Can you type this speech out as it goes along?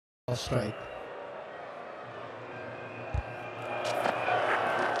strike.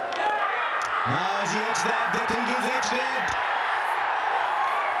 Now has he edged that? They think he's edged it.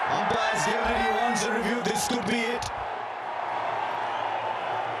 Umpire's given it, he wants a review. This could be it.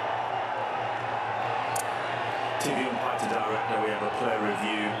 TV umpire to director, we have a player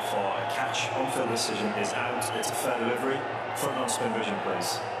review for a catch. On-field decision is out. It's a fair delivery. Front on spin vision,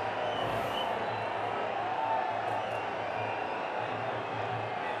 please.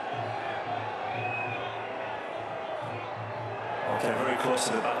 Okay, very close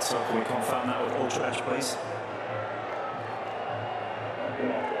to the bat, so can we confirm that with ultra edge, please?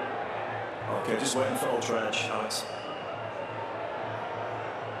 Okay, just waiting for ultra edge, Alex.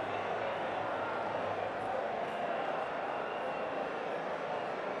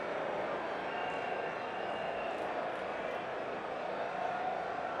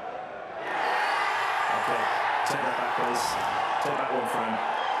 Okay, take that back, please. Take that one, friend.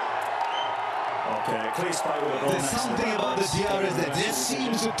 Okay, clear spike with a ball. There's something about the DRS that just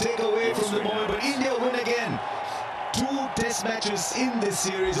seems to take away from the moment, but India win again. 2 test matches in this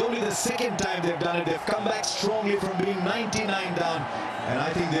series, only the second time they've done it. They've come back strongly from being 99 down, and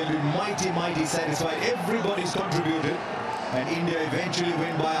I think they'll be mighty satisfied. Everybody's contributed, and India eventually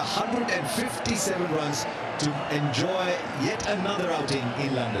win by 157 runs to enjoy yet another outing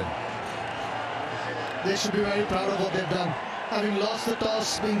in London. They should be very proud of what they've done. Having lost the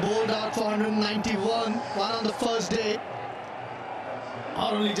toss, being bowled out for 191, one on the first day.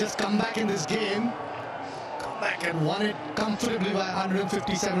 Not only just come back in this game, come back and won it comfortably by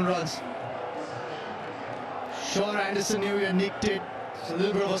 157 runs. Sure, Anderson knew he had nicked it. It's a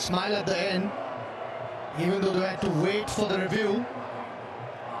little bit of a smile at the end. Even though they had to wait for the review,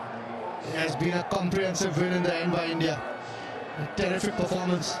 it has been a comprehensive win in the end by India. A terrific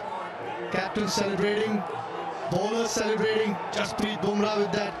performance. Captain celebrating, bowlers celebrating, Jasprit Bumrah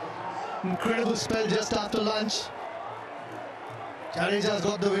with that incredible spell just after lunch. Jadeja's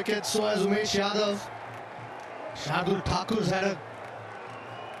got the wicket, so has Umesh Yadav. Shardul Thakur's had a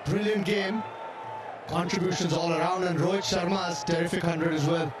brilliant game. Contributions all around, and Rohit Sharma's terrific 100 as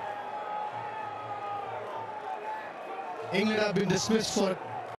well. England have been dismissed for